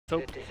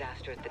The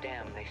disaster at the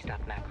dam, they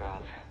stopped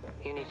Makarov.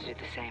 You need to do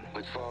the same.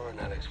 With foreign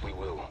Alex, we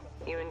will.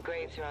 You and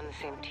Graves are on the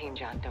same team,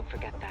 John. Don't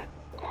forget that.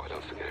 Oh,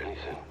 don't forget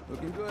anything.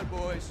 Looking good,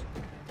 boys.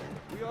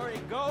 We are a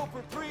go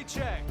for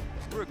pre-check.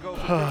 We're a go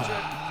for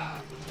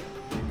pre-check.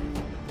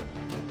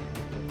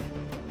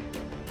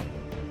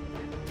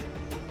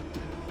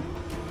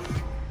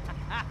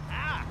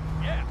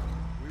 Yeah.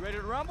 We ready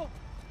to rumble?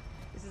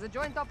 This is a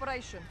joint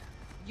operation.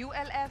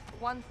 ULF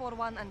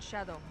 141 and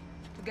Shadow.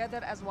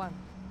 Together as one.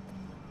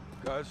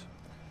 Guys.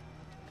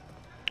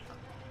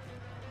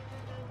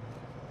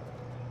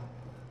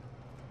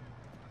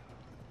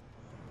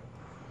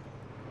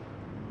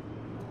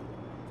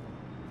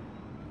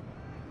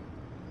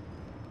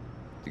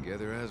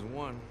 Together as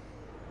one.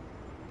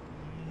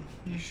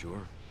 You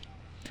sure?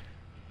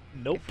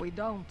 Nope. If we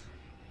don't,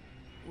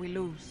 we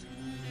lose.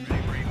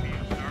 Ready for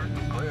APU start?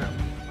 Clear.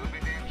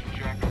 Moving to engine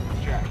check.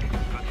 Check.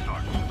 Good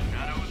start.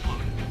 Shadow is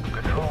loaded.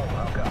 Control,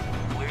 Alka.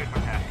 Cleared for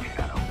taxi,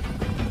 Shadow.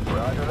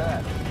 Roger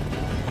that.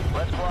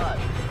 Let's fly.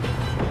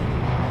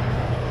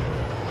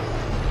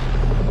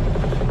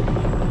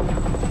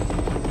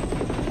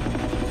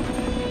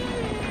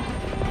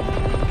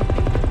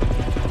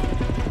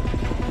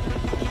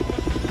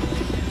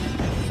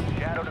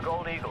 Shadow to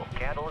Gold Eagle.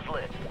 Candle is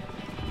lit.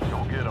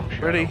 Go get him,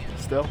 Shadow. Ready,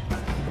 still.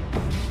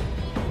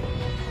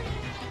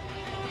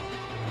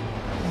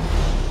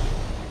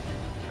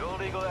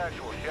 Gold Eagle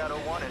actual. Shadow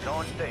 1 is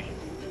on station.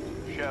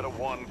 Shadow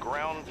 1,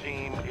 ground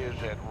team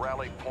is at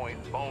Rally Point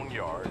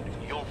Boneyard.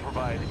 You'll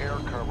provide air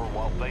cover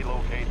while they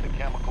locate the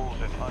chemicals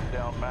and hunt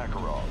down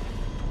Makarov.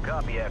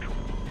 Copy, actual.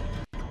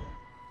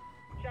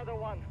 Shadow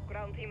 1,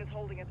 ground team is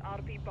holding at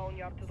RP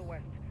Boneyard to the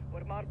west.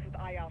 We're marked with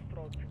eye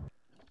astros.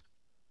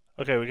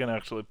 Okay, we can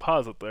actually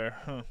pause it there.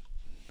 Huh.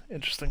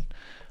 Interesting.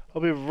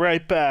 I'll be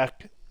right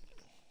back.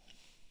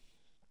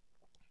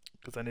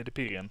 Because I need to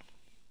pee again.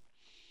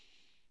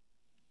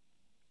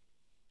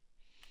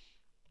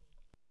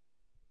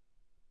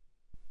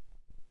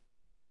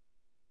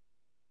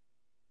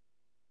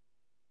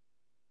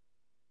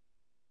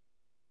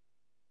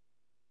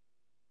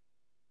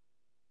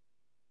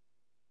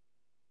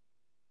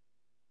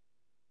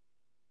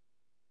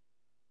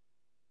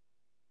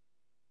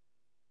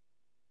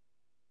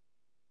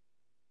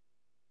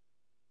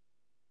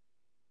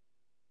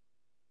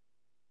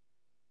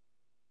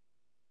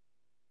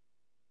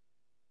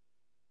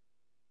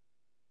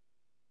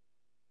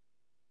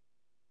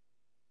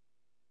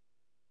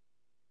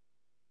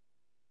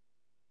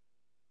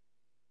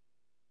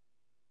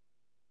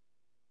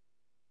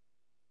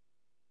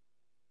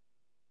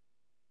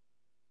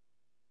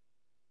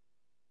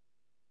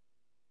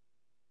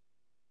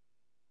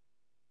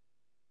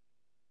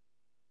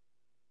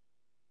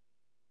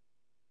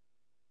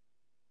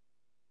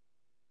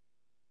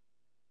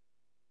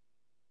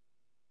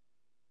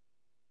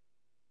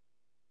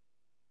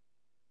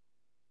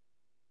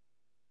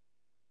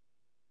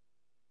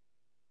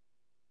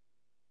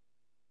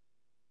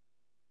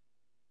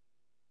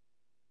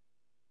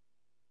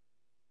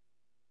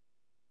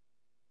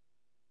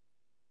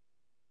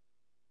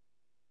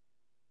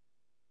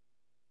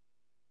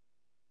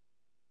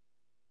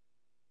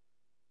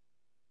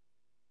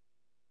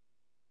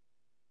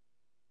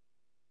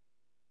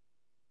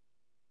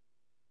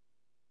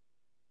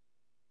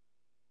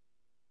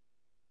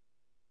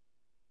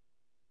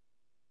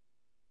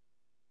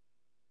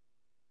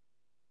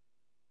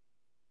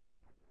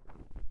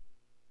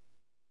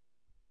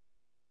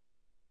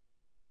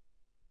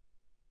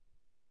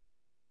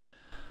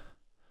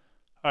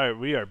 Alright,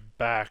 we are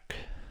back.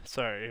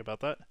 Sorry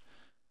about that.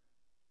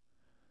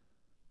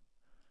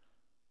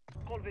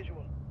 Call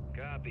visual.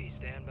 Copy,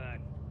 stand by.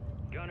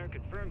 Gunner,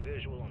 confirm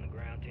visual on the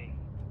ground team.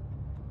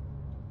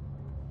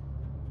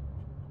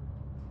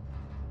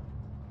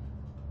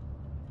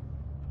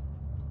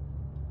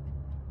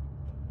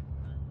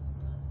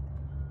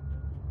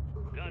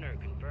 Gunner,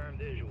 confirm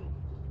visual.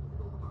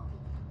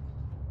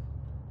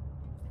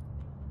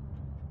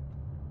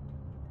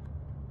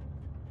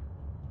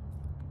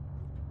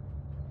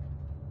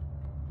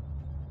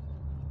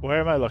 Where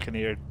am I looking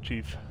here,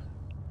 Chief?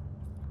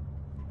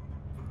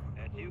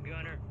 That's you,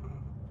 Gunner.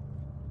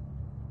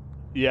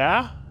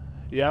 Yeah?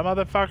 Yeah,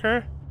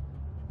 motherfucker?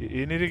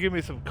 You need to give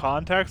me some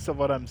context of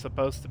what I'm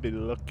supposed to be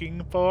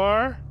looking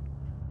for?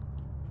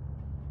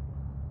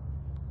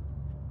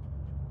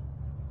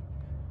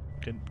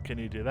 Can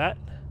you do that?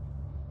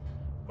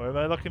 Where am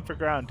I looking for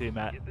ground team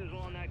at? Get visual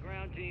on that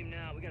ground team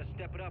now. We gotta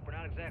step it up. We're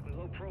not exactly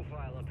low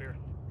profile up here.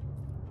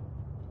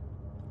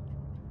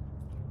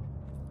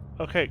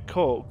 Okay,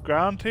 cool.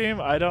 Ground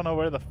team, I don't know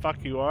where the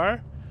fuck you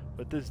are,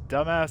 but this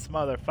dumbass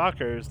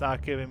motherfucker is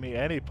not giving me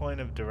any point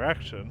of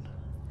direction.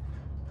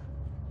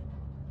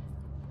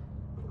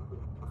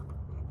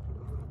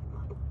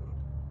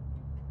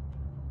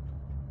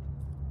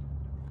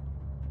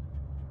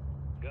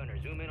 Gunner,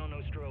 zoom in on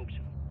those strobes.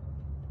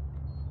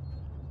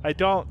 I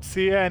don't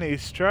see any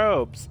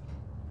strobes.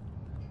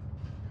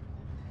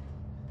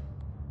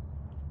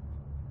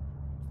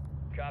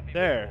 Copy.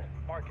 There.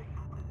 Marking.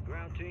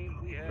 Ground team,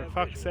 we have For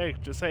fuck's visual.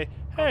 sake, just say,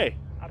 hey,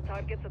 Our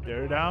target's at the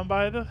You're door. down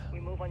by the... We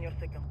move on your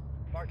signal.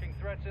 Marking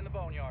threats in the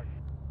boneyard.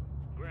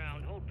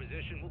 Ground, hold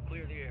position. We'll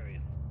clear the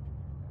area.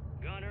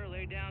 Gunner,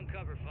 lay down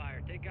cover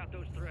fire. Take out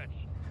those threats.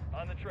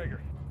 On the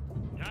trigger.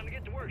 Time to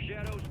get to work,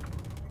 Shadows.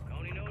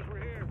 Coney knows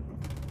we're here.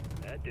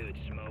 That dude's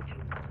smoked.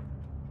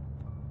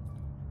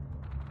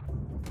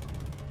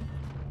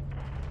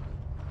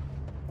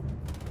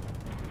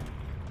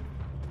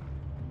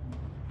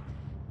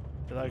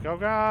 You're like, oh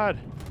god!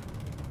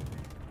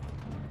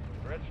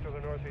 Threats to the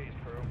northeast,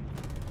 crew.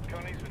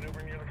 Coney's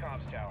maneuvering near the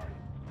comms tower.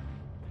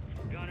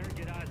 Gunner,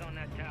 get eyes on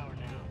that tower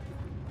now.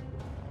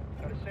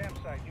 Got a SAM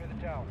site near the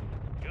tower.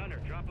 Gunner,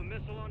 drop a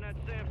missile on that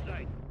SAM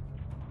site.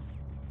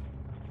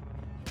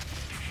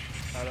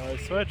 How do I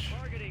switch?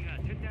 Targeting us.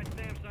 Hit that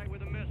SAM site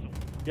with a missile.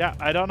 Yeah,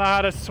 I don't know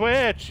how to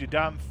switch, you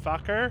dumb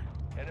fucker.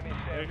 Enemy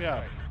There you SAM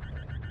go.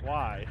 site.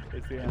 Why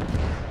is the answer.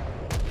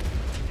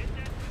 Hit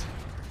that.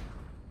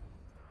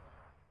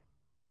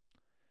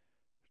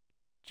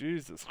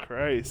 Jesus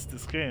Christ,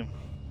 this game.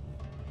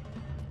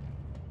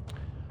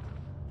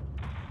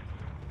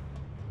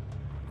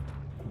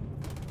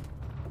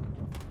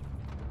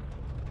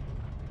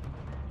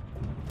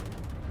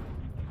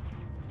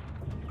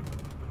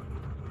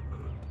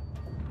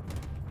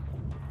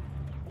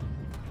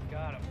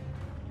 Got him.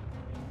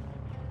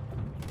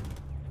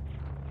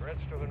 Threats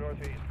to the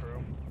northeast,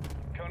 crew.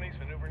 Coney's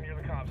maneuvering near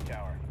the comms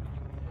tower.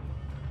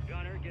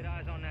 Gunner, get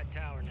eyes on that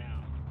tower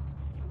now.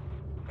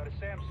 Got a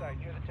SAM site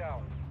near the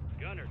tower.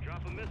 Gunner,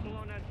 drop a missile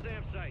on that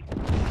SAM site.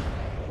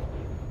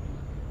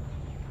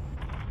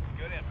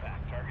 Good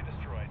impact. Target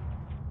destroyed.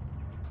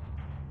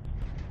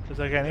 There's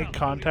like any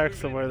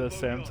context of where the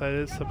SAM site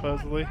is,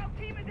 supposedly. Ground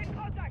team is in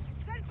contact.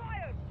 Send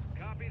fire.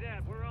 Copy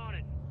that. We're on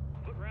it.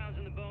 Put rounds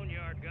in the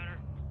boneyard, Gunner.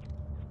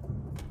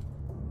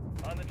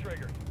 On the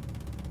trigger.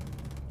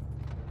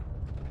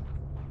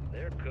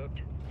 They're cooked.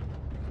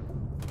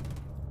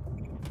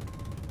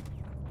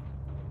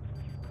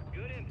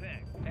 Good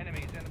impact.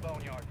 Enemies in the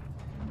boneyard.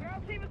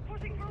 Ground team is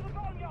pushing through the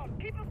boneyard.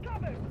 Keep us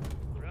covered.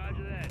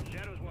 Roger that.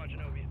 Shadow's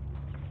watching over you.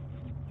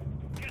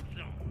 Get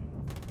some.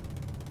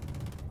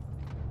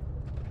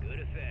 Good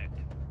effect.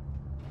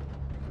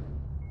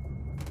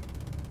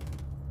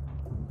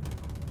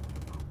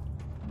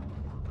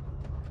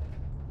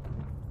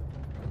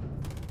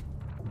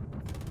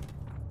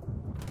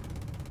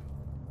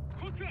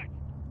 Contact!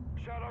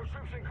 Shadow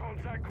troops in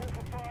contact. Call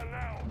for fire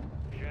now.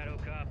 Shadow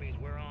copies.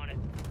 We're on it.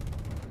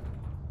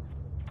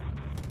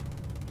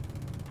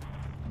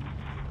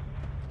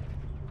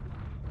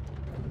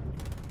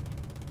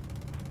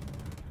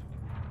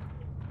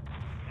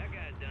 That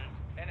guy's done.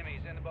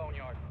 Enemies in the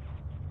boneyard.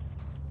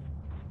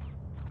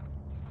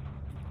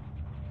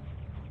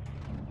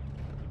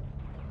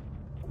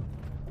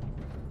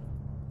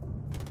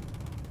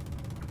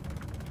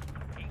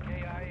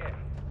 EKIA.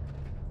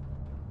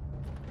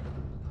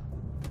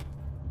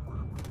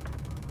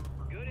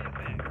 Good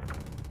impact.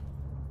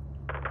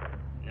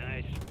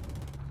 Nice.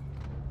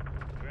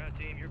 Ground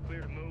team, you're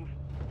clear to move.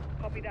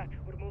 Copy that.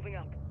 We're moving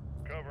up.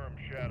 Cover him,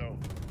 Shadow.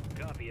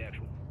 Copy,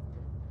 actual.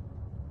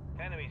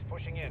 Enemies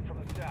pushing in from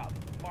the south.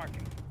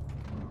 Marking.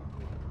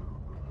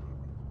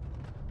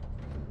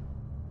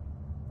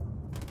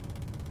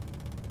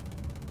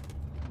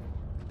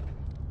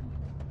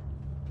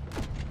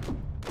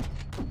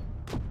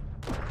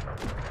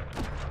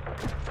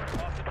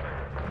 Off the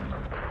trigger.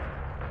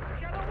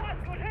 Shadow 1,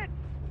 good hit.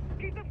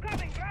 Keep them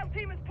coming. Ground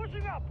team is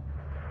pushing up.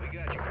 We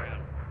got you,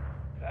 Ground.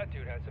 That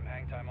dude had some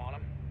hang time on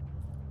him.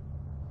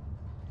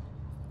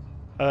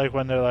 I like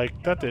when they're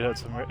like, that dude had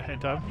some hang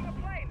time. Watching a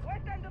plane.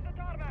 West end of the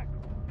tarmac.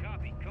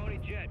 Copy. Coney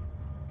jet.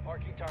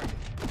 Marking target.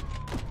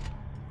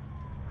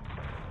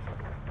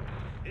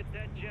 Hit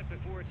that jet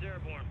before it's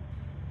airborne.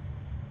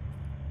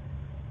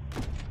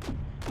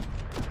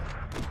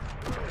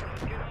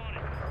 Let's get on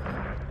it.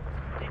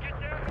 He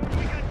gets airborne,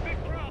 we got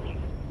big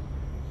problems.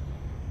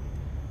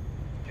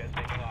 Jet's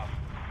taking off.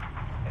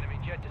 Enemy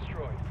jet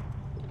destroyed.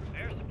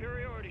 Air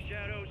superiority,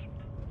 Shadows.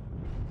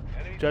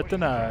 Enemies Jet pushing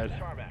denied. across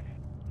the tarmac.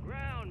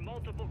 Ground,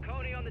 multiple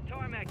Coney on the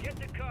tarmac. Get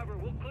to cover.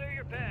 We'll clear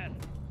your path.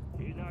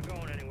 He's not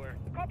going anywhere.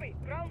 Copy.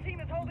 Ground team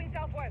is holding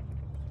southwest.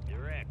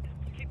 Direct.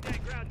 Keep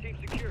that ground team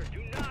secure.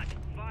 Do not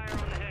fire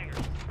on the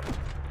hangars.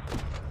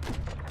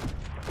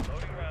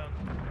 Loading rounds.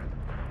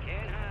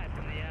 Can't hide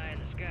from the eye in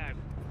the sky.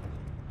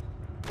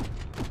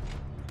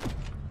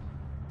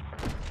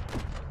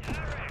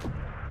 Direct.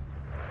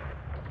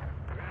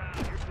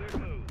 Ground, you're clear to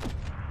move.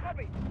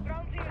 Copy.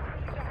 Ground team is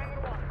pushing to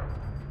hangar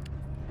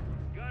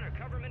 1. Gunner,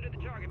 cover him into the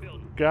target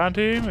building. Ground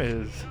team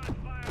is... Do not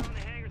fire on the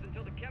hangars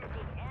until the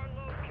chemicals are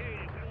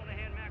located. We want to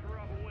hand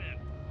Makarov a win.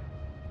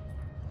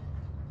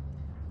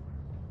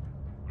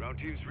 Ground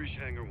teams reach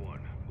Hangar 1.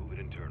 Move it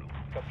internal.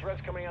 Got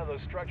threats coming out of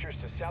those structures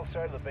to south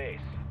side of the base.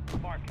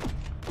 Marking.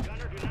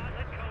 Gunner, do not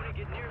let Coney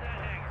get near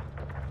that hangar.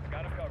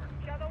 Got him covered.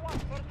 Shadow 1,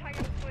 first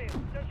hangar is clear.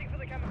 Searching for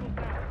the chemicals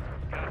now.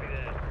 Copy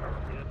that.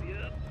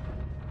 Yep.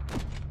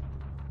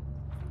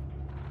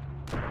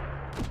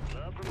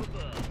 Love from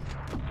above.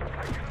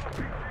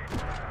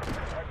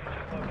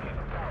 RPG's located in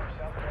the tower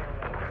south of Hangar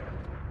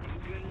 1. You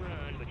can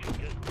run, but you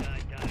just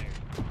died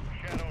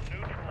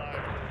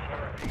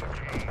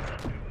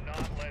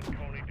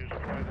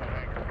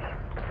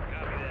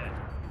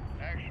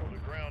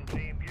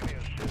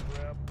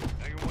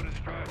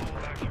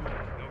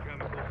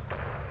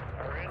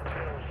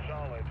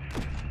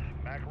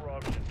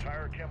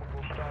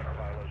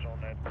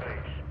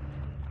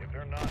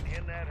not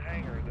in that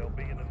hangar, they'll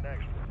be in the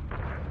next one.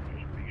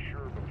 Just be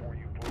sure before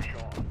you push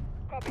on.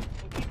 Copy.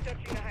 We'll keep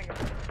searching the hangar.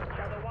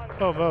 Shadow 1.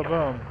 Boom, boom, boom.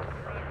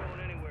 We're not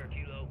going anywhere,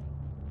 Kilo.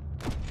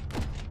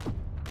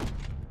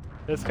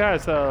 This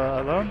guy's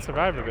a lone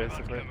survivor,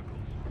 basically.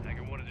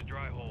 Hangar 1 is a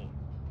dry hole.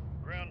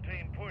 Ground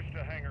team push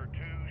to hangar 2.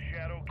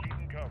 Shadow, keep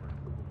them covered.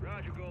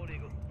 Roger, Gold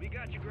Eagle. We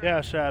got you, Grant.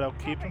 Yeah, Shadow,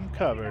 keep him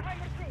covered.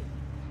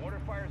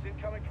 Mortar fires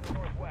incoming from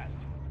the northwest.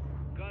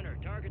 Gunner,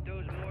 target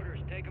those mortars.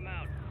 Take them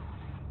out.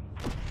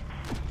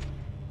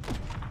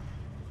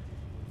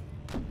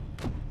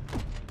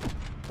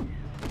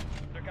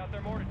 Took out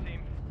their mortar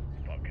team.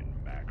 Fucking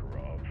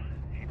Makarov.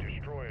 He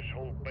destroys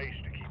whole base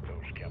to keep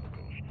those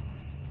chemicals.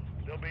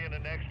 They'll be in the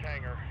next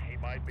hangar. He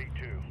might be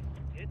too.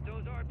 Hit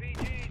those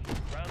RPGs.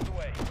 Rounds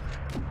away.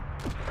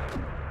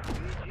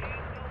 RPGs,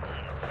 no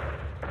money.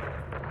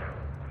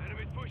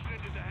 Enemies pushing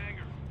into the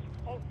hangar.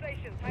 All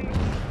stations, hangar 1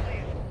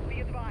 clear.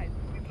 Be advised,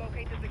 we've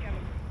located the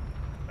chemicals.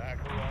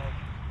 Makarov.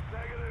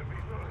 That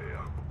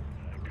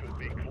could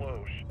be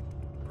close.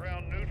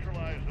 Ground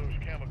neutralize those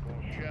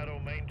chemicals. Shadow,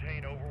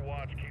 maintain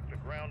overwatch. Keep the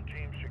ground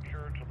team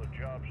secure till the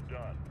job's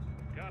done.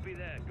 Copy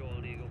that,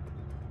 Gold Eagle.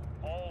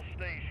 All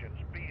stations,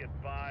 be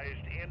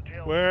advised.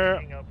 Intel Where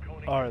picking up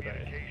coding are they?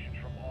 communications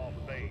from off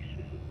base.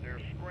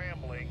 They're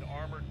scrambling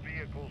armored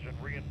vehicles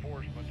and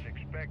reinforcements.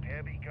 Expect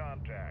heavy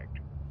contact.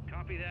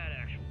 Copy that,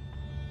 actual.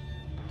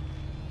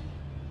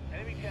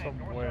 Enemy tank, north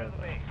side Somewhere of the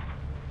base.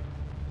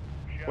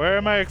 Where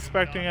am I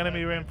expecting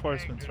enemy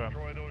reinforcements from?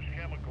 Destroy those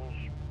chemicals.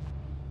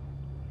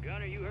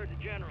 Gunner, you heard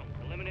the general.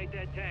 Eliminate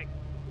that tank.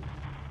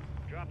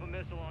 Drop a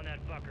missile on that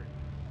fucker.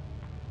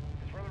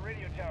 It's where the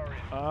radio tower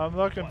is. I'm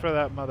looking for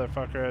that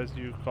motherfucker, as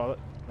you call it.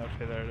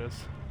 Okay, there it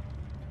is.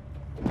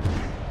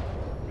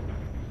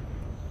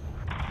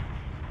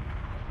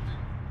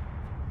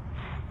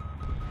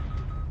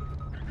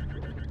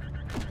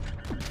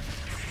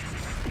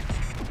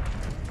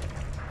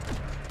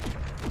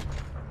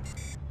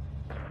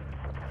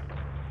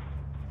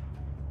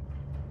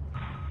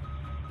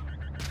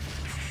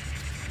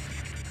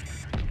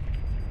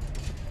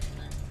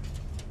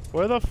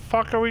 Where the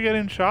fuck are we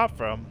getting shot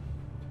from?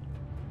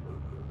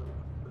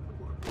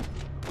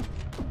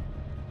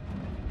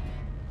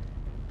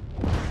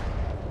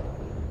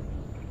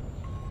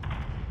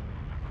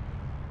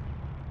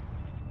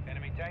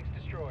 Enemy tanks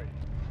destroyed.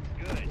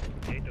 Good.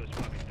 Hate those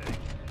fucking things.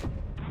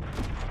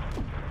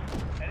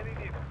 Enemy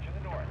vehicle to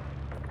the north.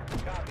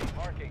 Copy.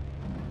 Marking.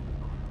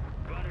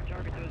 Gunner,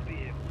 target those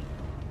vehicles.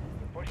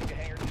 We're pushing to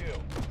hangar 2.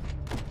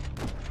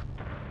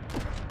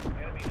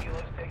 Enemy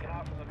kilos taken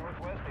off from the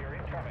northwest. They are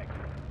incoming.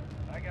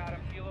 I got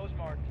him. Kilos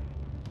marked.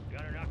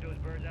 Gunner, knock those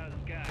birds out of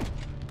the sky.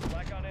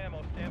 Black on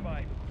ammo. Stand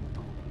by.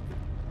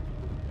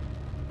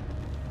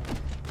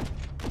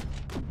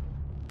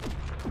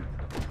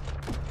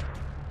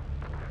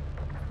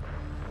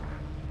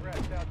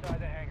 Threats outside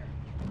the hangar.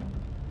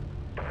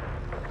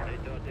 They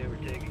thought they were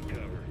taking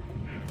cover.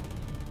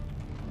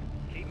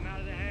 Keep them out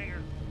of the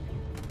hangar.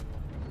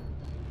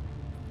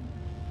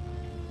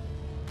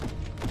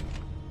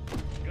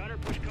 Gunner,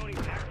 push Coney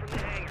back from the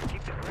hangar.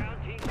 Keep the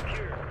ground team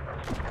secure.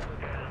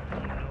 Look at him.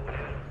 You know what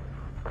hit him.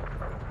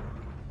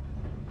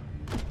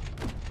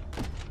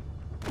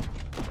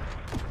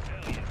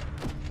 Hell yeah.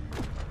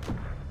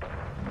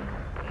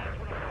 That's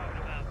what I'm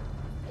talking about.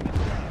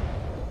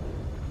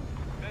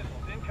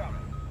 Missiles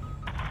incoming.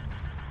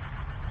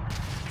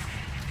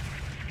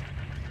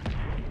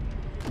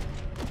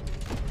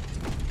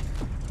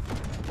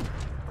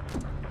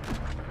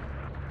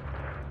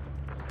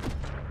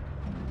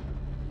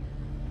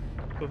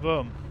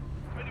 Boom.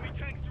 Enemy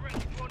tanks directly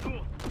to our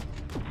north.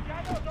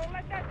 Shadow, don't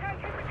let that tank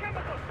hit the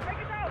chemicals.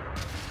 Take it out.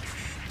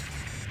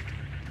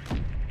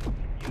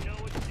 You know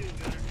what to do,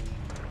 Gunner.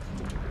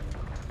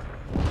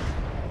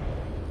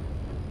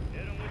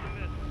 Hit him with the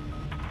missile.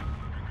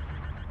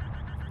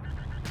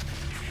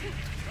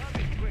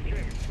 Copy. Quick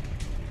trigger.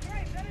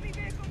 Great, enemy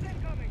vehicles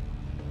incoming.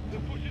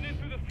 They're pushing in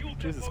through the fuel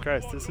tank. Jesus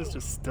Christ, this is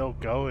just still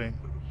going.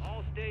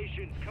 All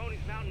stations, Coney's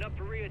mounting up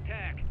for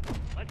re-attack.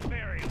 Let's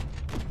bury him.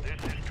 This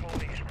is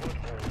Coney's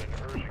foothold in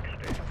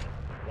Urzikstan.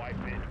 Wipe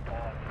it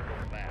off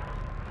the map.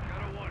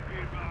 Shadow 1, be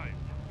advised.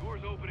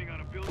 Doors opening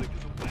on a building to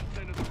the west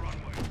end of the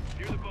runway,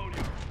 near the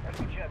boneyard.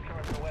 Enemy jets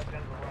coming from the west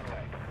end of the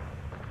runway.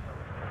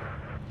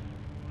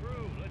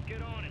 Crew, let's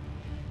get on it.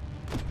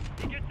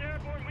 He gets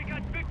airborne, we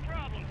got big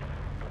problems.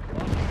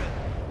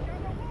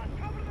 Shadow 1,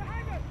 cover the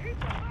hangar. Keep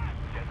them back.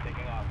 Jet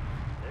taking off.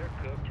 They're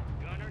cooked.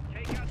 Gunner,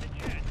 take out the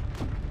jet.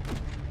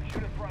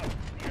 Shoot in front.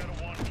 Shadow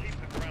 1, keep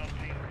the ground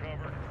team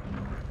covered.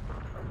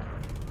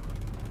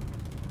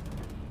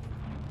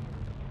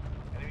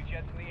 Enemy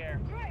jets in the air.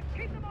 Great,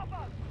 keep them off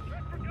us.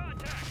 Threat for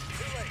contact.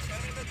 Too late.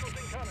 Enemy missiles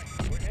incoming.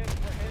 We're hit.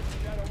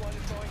 Shadow 1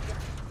 is going to...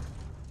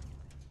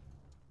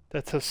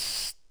 That's a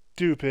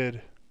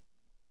stupid.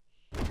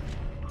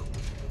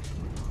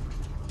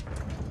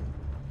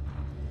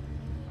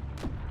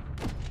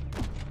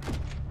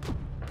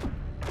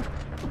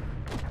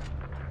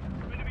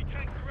 Enemy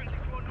tanks directly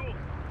to our north.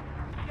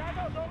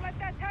 Shadow, don't let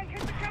that tank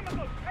hit the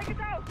chemicals. Take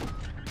it out.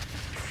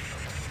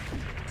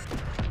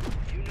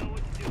 You know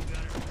what to do,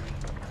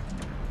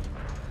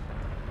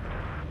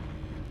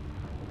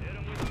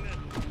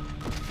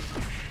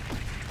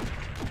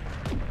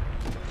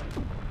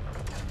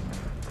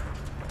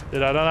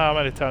 Dude, I don't know how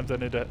many times I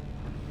need to...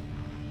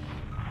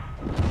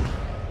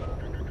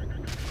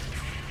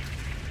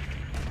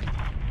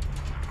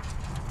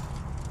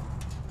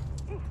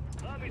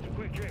 Lobby's a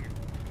quick trigger.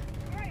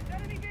 Great,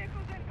 enemy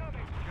vehicles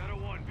incoming. Shadow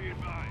 1, be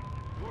advised.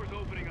 Doors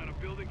opening on a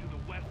building to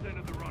the west end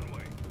of the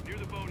runway, near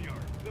the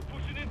boneyard. They're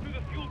pushing in through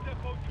the fuel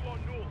depot to our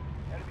north.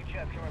 Enemy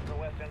jets coming from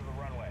the west end of the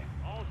runway.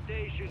 All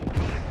stations,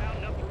 Coney's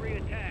mounting up to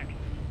re-attack.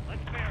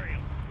 Let's bury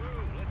them.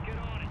 Through, let's get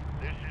on it.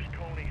 This is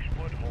Coney's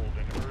foothold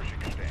in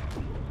Urzikstan.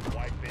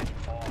 Wipe it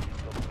off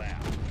the map.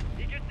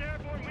 He gets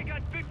airborne, we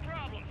got big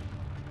problems.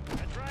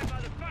 That's right,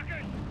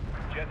 motherfuckers.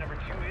 Jet number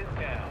 2 is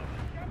down.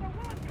 Shadow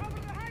 1, cover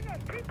the hangar.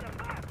 Keep them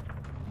back.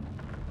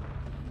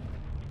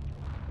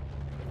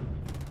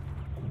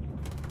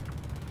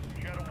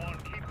 Shadow 1,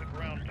 keep the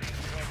ground team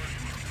covered.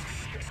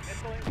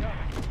 Missile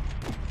incoming.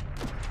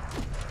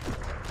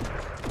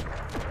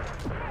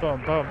 Boom,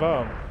 boom,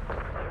 boom.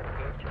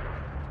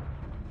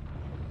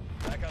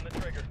 Back on the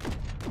trigger.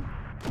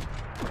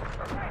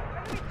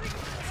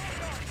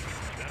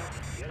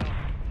 Get on.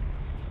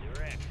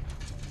 Direct.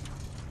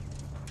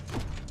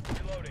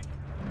 Reloading.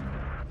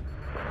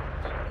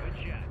 Good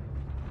shot.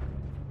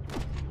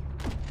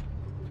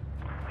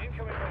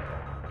 Incoming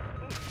missile.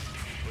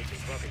 Put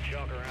some fucking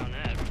chalk around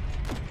that.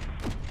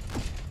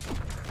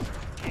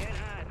 Can't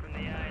hide from the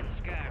eye in the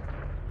sky.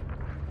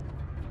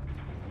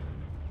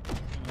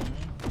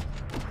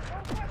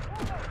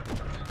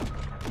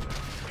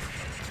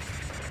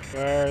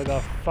 Where the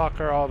fuck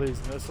are all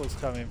these missiles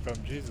coming from?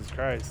 Jesus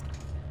Christ.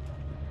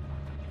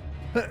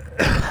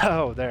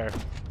 Oh, there.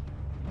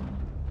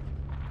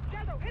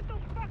 Shadow, hit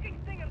those fucking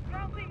stingers.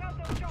 Ground team out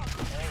those shots.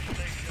 All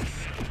stations,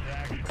 this is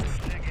actual.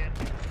 SIGINT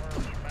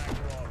confirms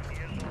Makarov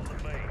is on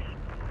the base.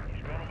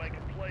 He's gonna make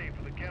a play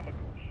for the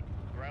chemicals.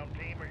 Ground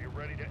team, are you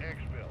ready to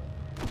exfil?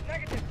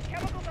 Negative.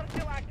 Chemicals are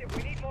still active.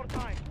 We need more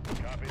time.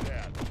 Copy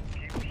that.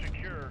 Keep them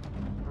secure.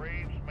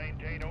 Graves,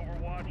 maintain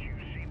overwatch. You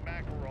see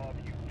Makarov,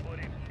 you put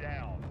him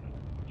down.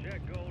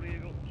 Check Gold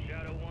Eagle.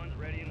 Shadow 1's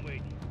ready and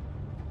waiting.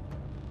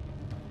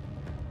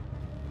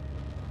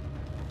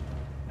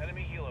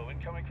 Enemy helo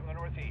incoming from the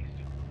northeast.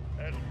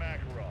 That's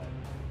Makarov.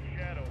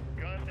 Shadow,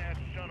 gun that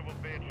son of a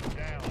bitch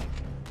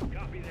down.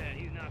 Copy that.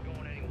 He's not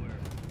going anywhere.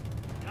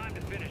 Time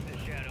to finish this,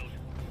 Shadows.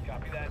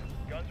 Copy that.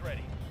 Guns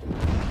ready.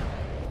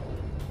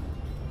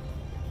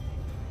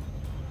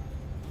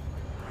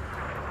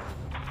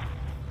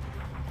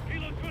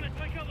 Helo's trying to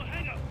take out the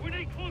hangar. We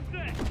need close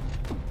there.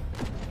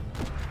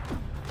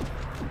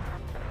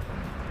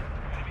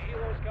 Enemy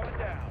helo's coming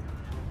down.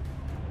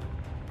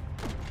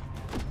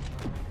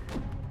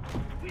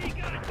 We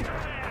got your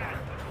ass!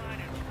 The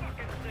line is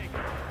fucking sick.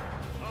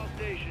 All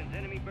stations,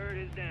 enemy bird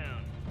is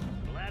down.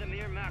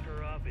 Vladimir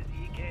Makarov is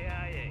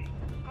EKIA.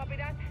 Copy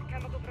that.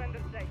 Chemical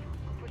renders safe.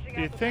 Pushing Do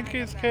you out the think hangar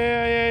he's now.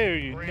 KIA or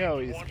you Graves, know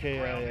he's once the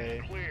ground KIA?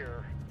 is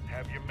clear,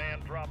 have your man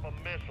drop a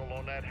missile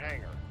on that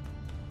hangar.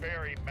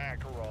 Bury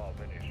Makarov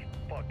and his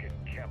fucking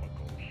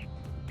chemicals.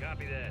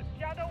 Copy that.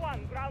 Shadow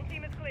 1, ground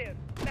team is clear.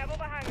 Level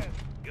the hangar.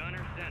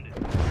 Gunner, send it.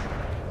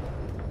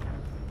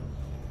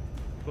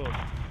 Boom.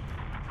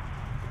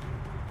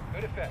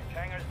 Good effect.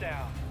 Hangar's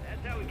down.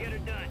 That's how we get her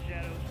done,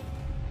 Shadows.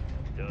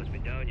 Those be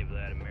down you,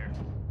 Vladimir.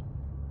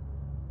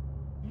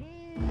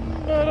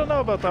 I don't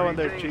know about that one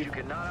there, Things Chief. you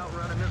cannot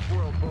outrun in this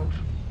world, folks.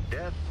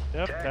 Death,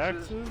 Yep,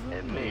 taxes, taxes,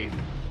 and me.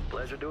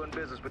 Pleasure doing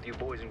business with you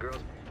boys and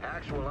girls.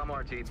 Actual, I'm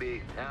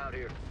RTB. Out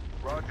here.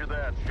 Roger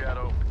that,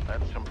 Shadow.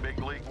 That's some big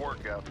league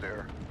work out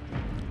there.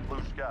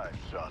 Blue skies,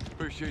 son.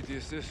 Appreciate the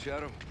assist,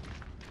 Shadow.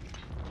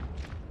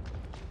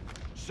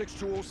 6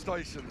 to all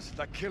stations.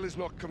 That kill is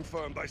not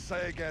confirmed. I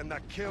say again,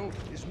 that kill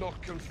is not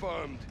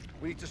confirmed.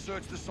 We need to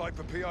search the site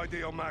for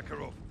PID on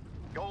Makarov.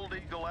 Gold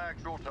Eagle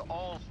actual to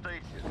all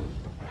stations.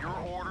 Your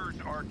orders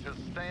are to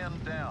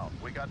stand down.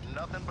 We got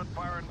nothing but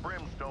fire and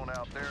brimstone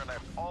out there, and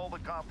that's all the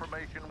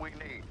confirmation we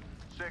need.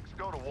 6,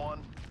 go to 1.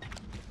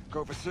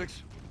 Go for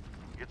 6?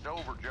 It's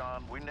over,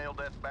 John. We nailed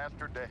that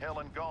bastard to hell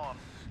and gone.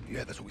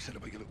 Yeah, that's what we said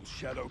about your little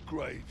Shadow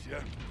Graves, yeah?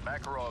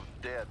 Makarov's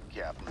dead,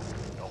 Captain.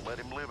 Don't let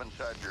him live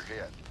inside your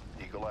head.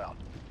 Eagle out.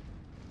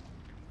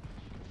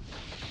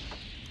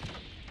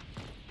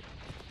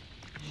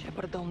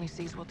 Shepard only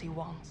sees what he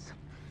wants.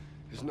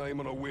 His name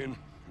on a win,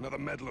 another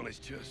medal on his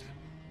chest.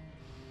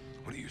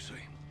 What do you see?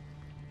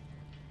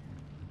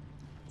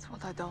 It's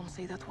what I don't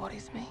see that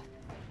worries me.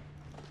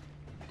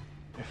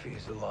 If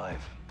he's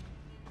alive,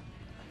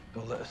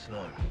 they'll let us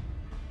know.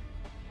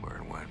 Where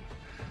and when?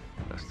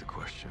 That's the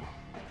question.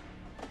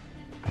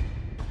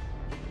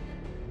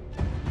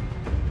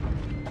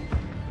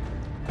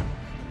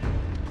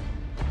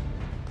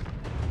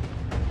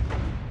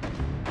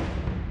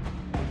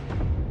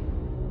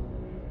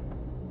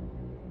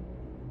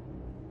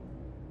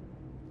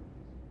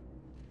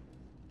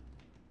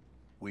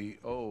 We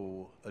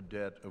owe a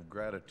debt of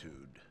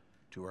gratitude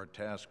to our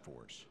task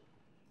force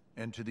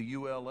and to the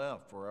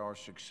ULF for our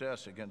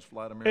success against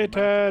Vladimir Hey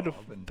Ted,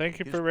 Makarov and thank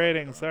you his for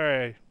rating. bodyguard.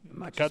 Sorry,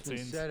 Much has been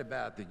cutscenes. said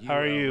about the How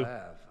are you?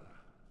 ULF.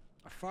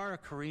 Are Farah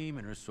Karim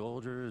and her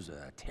soldiers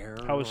a terror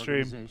How was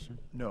stream? organization?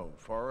 No,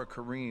 Farah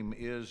Karim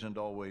is and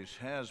always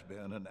has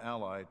been an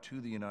ally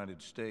to the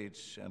United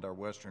States and our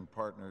Western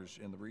partners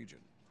in the region.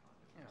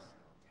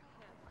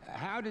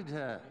 How did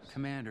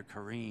Commander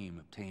Karim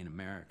obtain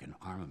American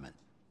armament?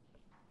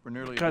 For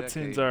nearly a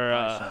Cutscenes decade, are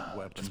I sent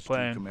weapons just to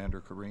playing.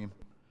 Commander Karim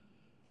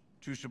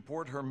to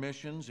support her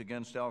missions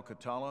against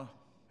Al-Qatala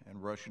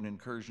and Russian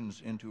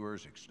incursions into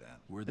Urzikstan.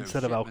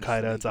 Instead of Al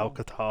Qaeda, it's Al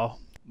Qatal.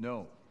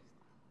 No.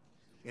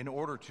 In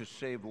order to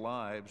save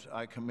lives,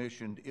 I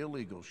commissioned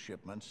illegal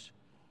shipments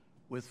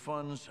with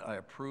funds I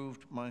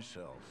approved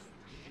myself.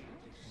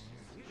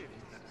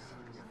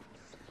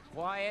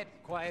 Quiet,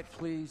 quiet,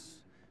 please.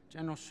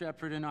 General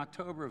Shepard, in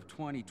October of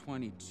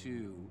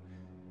 2022,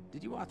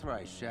 did you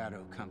authorize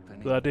Shadow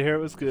Company Glad to hear it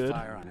was good. to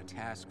fire on a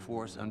task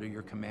force under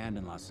your command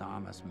in Las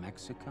Almas,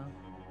 Mexico?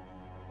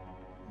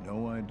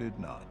 No, I did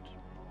not.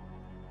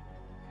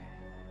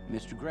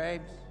 Mr.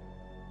 Graves,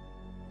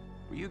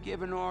 were you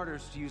given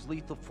orders to use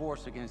lethal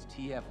force against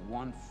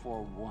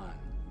TF-141?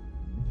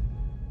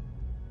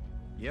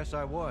 Yes,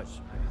 I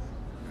was.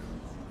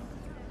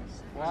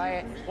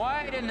 Quiet,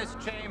 quiet in this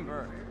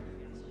chamber.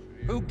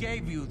 Who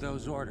gave you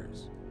those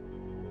orders?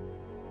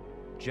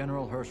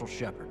 General Herschel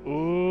Shepard.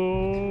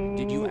 Ooh,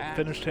 Did you act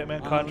finished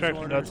Hitman on contract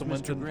those and got orders, some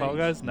wins Mr. in Fall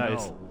Graves? Guys.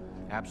 Nice. No,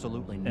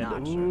 absolutely And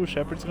not, ooh, sir.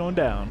 Shepard's going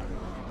down.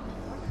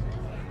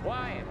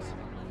 Quiet!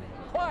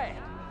 Quiet!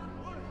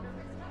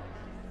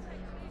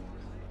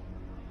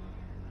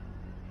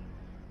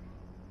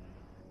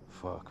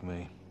 Fuck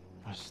me.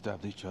 I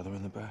stabbed each other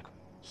in the back.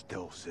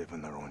 Still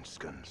saving their own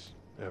skins.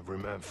 Every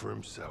man for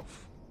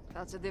himself.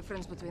 That's the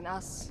difference between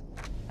us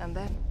and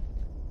them.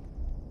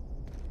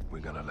 We're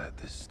gonna let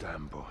this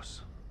stand,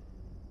 boss.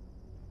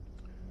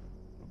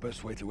 The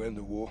best way to end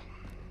the war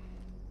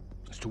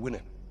is to win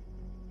it.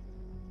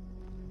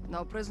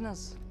 No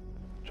prisoners.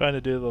 Trying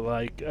to do the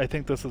I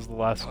think this is the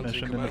last Hunting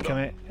mission in the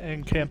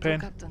Commander. campaign.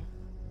 Captain.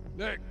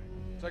 Nick,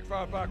 take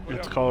fire back with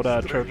It's you. called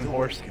Trojan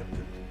Horse.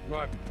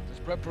 Right, let's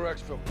prep for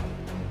exfil.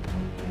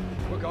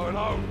 We're going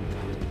home.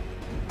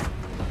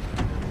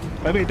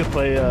 I need to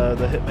play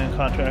the Hitman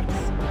contracts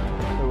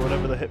or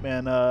whatever the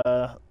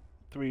Hitman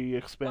 3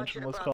 expansion was called.